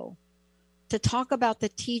show to talk about the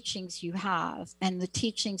teachings you have and the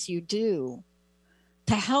teachings you do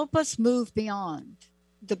to help us move beyond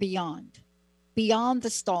the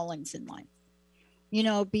stallings in life. You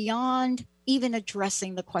know, beyond even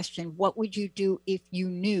addressing the question, what would you do if you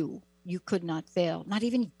knew you could not fail? Not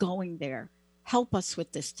even going there. Help us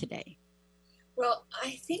with this today. Well,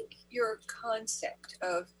 I think your concept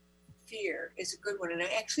of fear is a good one. And I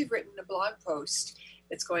actually have written a blog post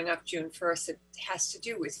that's going up June 1st that has to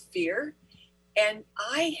do with fear. And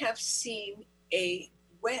I have seen a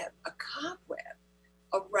cobweb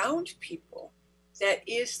around people that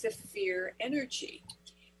is the fear energy.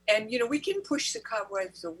 And, you know, we can push the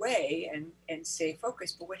cobwebs away and stay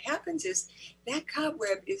focused. But what happens is that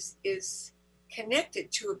cobweb is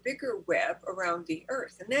connected to a bigger web around the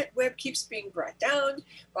earth. And that web keeps being brought down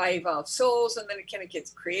by evolved souls. And then it kind of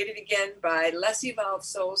gets created again by less evolved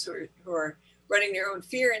souls who are running their own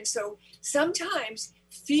fear. And so sometimes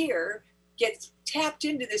fear gets tapped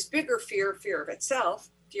into this bigger fear of itself,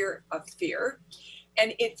 fear of fear.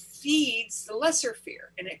 And it feeds the lesser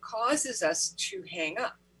fear. And it causes us to hang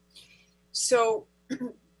up. So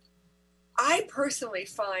I personally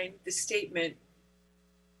find the statement,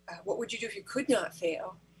 what would you do if you could not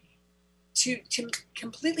fail, to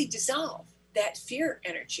completely dissolve that fear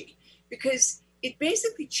energy, because it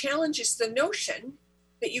basically challenges the notion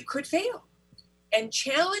that you could fail and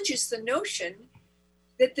challenges the notion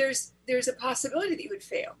that there's a possibility that you would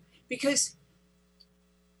fail. Because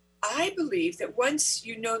I believe that once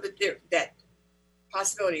you know that that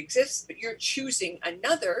possibility exists, but you're choosing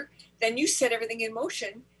another, then you set everything in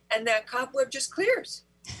motion and that cobweb just clears.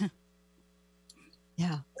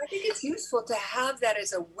 Yeah. I think it's useful to have that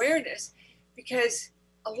as awareness, because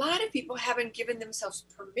a lot of people haven't given themselves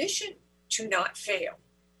permission to not fail.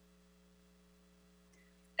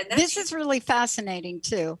 And this is really fascinating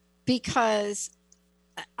too, because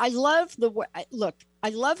I love I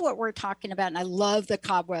love what we're talking about, and I love the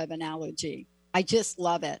cobweb analogy. I just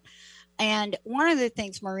love it. And one of the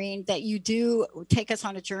things, Maureen, that you do take us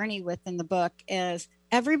on a journey with in the book is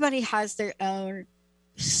everybody has their own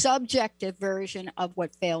subjective version of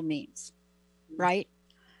what fail means, right?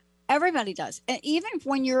 Everybody does. And even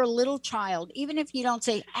when you're a little child, even if you don't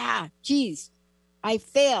say, geez, I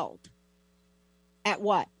failed at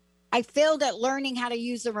what? I failed at learning how to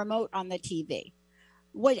use the remote on the TV.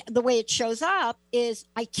 The way it shows up is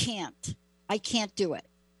I can't do it,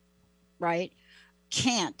 right?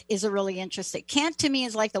 Can't is a really interesting. Can't to me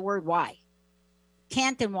is like the word why.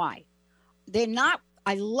 Can't and why. They're not,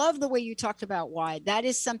 I love the way you talked about why. That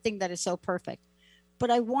is something that is so perfect. But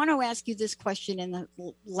I want to ask you this question in the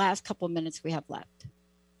last couple of minutes we have left.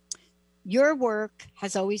 Your work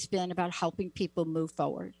has always been about helping people move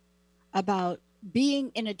forward, about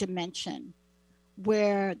being in a dimension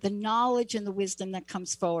where the knowledge and the wisdom that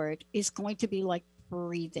comes forward is going to be like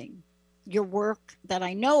breathing. Your work that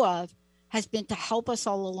I know of has been to help us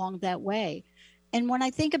all along that way. And when I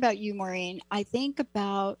think about you, Maureen, I think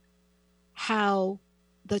about how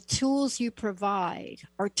the tools you provide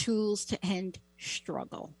are tools to end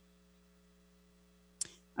struggle.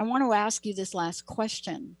 I want to ask you this last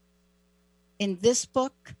question. In this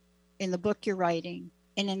book, in the book you're writing,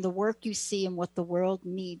 and in the work you see and what the world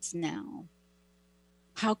needs now,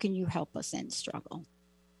 how can you help us end struggle?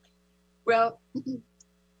 Well,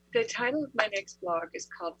 the title of my next blog is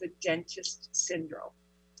called The Dentist Syndrome.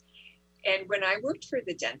 And when I worked for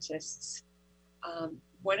the dentists,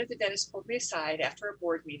 one of the dentists pulled me aside after a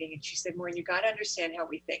board meeting and she said, Maureen, you got to understand how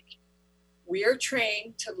we think. We are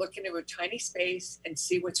trained to look into a tiny space and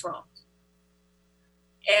see what's wrong.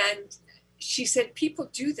 And she said, people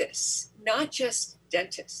do this, not just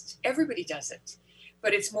dentists. Everybody does it,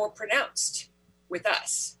 but it's more pronounced with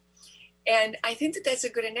us. And I think that that's a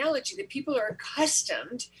good analogy, that people are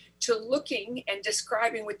accustomed to looking and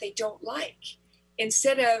describing what they don't like,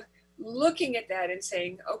 instead of looking at that and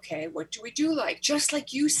saying, okay, what do we do like? Just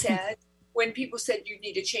like you said, when people said you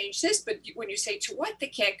need to change this, but when you say to what, they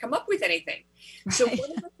can't come up with anything. Right. So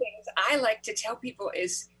one of the things I like to tell people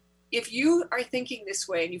is, if you are thinking this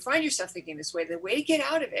way and you find yourself thinking this way, the way to get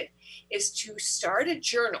out of it is to start a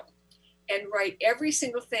journal and write every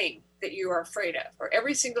single thing that you are afraid of, or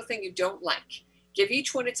every single thing you don't like. Give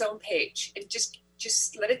each one its own page and just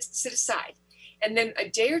let it sit aside. And then a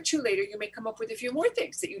day or two later, you may come up with a few more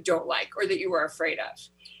things that you don't like or that you are afraid of.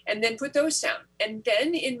 And then put those down. And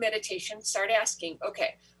then in meditation, start asking,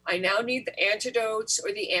 okay, I now need the antidotes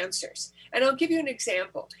or the answers. And I'll give you an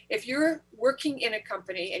example. If you're working in a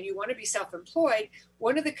company and you want to be self-employed,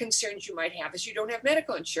 one of the concerns you might have is you don't have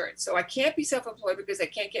medical insurance. So I can't be self-employed because I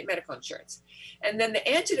can't get medical insurance. And then the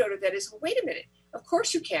antidote of that is, well, wait a minute, of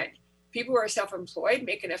course you can. People who are self-employed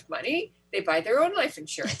make enough money, they buy their own life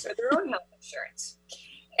insurance or their own health insurance.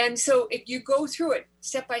 And so if you go through it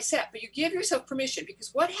step by step, but you give yourself permission, because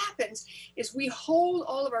what happens is we hold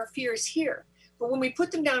all of our fears here. But when we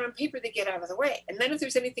put them down on paper, they get out of the way. And then if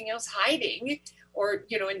there's anything else hiding or,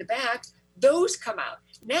 in the back, those come out.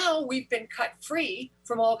 Now we've been cut free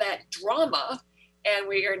from all that drama, and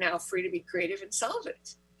we are now free to be creative and solve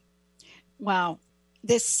it. Wow.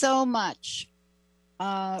 There's so much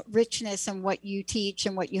richness in what you teach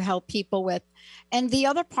and what you help people with. And the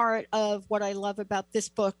other part of what I love about this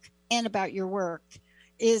book and about your work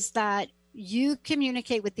is that you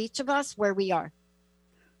communicate with each of us where we are.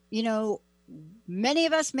 Many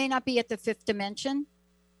of us may not be at the fifth dimension,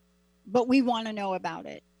 but we want to know about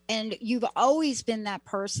it. And you've always been that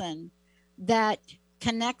person that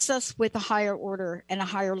connects us with a higher order and a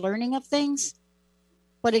higher learning of things,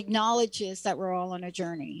 but acknowledges that we're all on a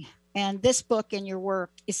journey. And this book and your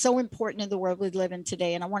work is so important in the world we live in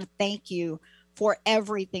today. And I want to thank you for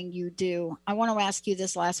everything you do. I want to ask you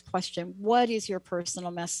this last question. What is your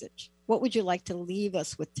personal message? What would you like to leave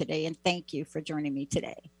us with today? And thank you for joining me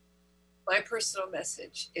today. My personal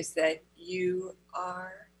message is that you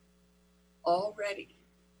are already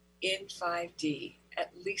in 5D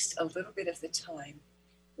at least a little bit of the time,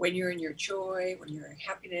 when you're in your joy, when you're in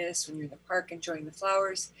happiness, when you're in the park enjoying the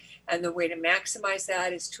flowers. And the way to maximize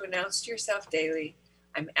that is to announce to yourself daily,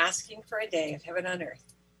 I'm asking for a day of heaven on earth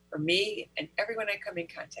for me and everyone I come in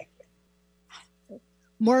contact with.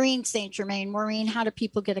 Maureen St. Germain. Maureen, how do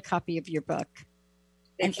people get a copy of your book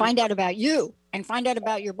and find out about you and find out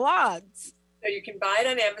about your blogs? So you can buy it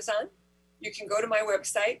on Amazon. You can go to my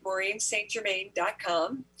website,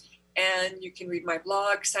 MaureenStGermain.com, and you can read my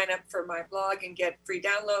blog, sign up for my blog and get free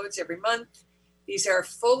downloads every month. These are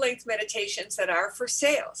full-length meditations that are for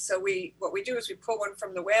sale. So what we do is we pull one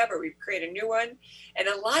from the web or we create a new one. And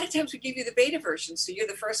a lot of times we give you the beta version, so you're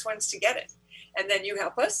the first ones to get it. And then you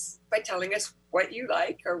help us by telling us what you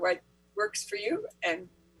like or what works for you. And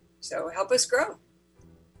So help us grow.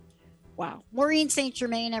 Wow. Maureen St.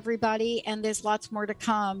 Germain, everybody, and there's lots more to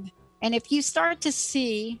come. And if you start to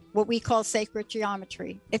see what we call sacred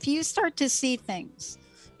geometry, if you start to see things,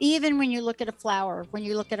 even when you look at a flower, when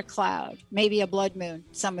you look at a cloud, maybe a blood moon,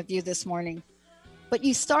 some of you this morning, but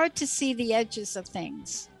you start to see the edges of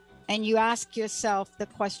things and you ask yourself the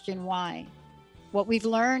question, why? What we've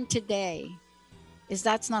learned today is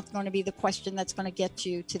that's not going to be the question that's going to get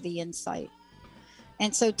you to the insight.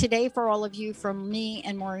 And so today, for all of you, from me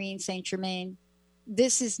and Maureen St. Germain,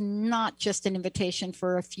 this is not just an invitation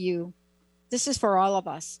for a few. This is for all of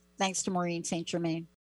us, thanks to Maureen St. Germain.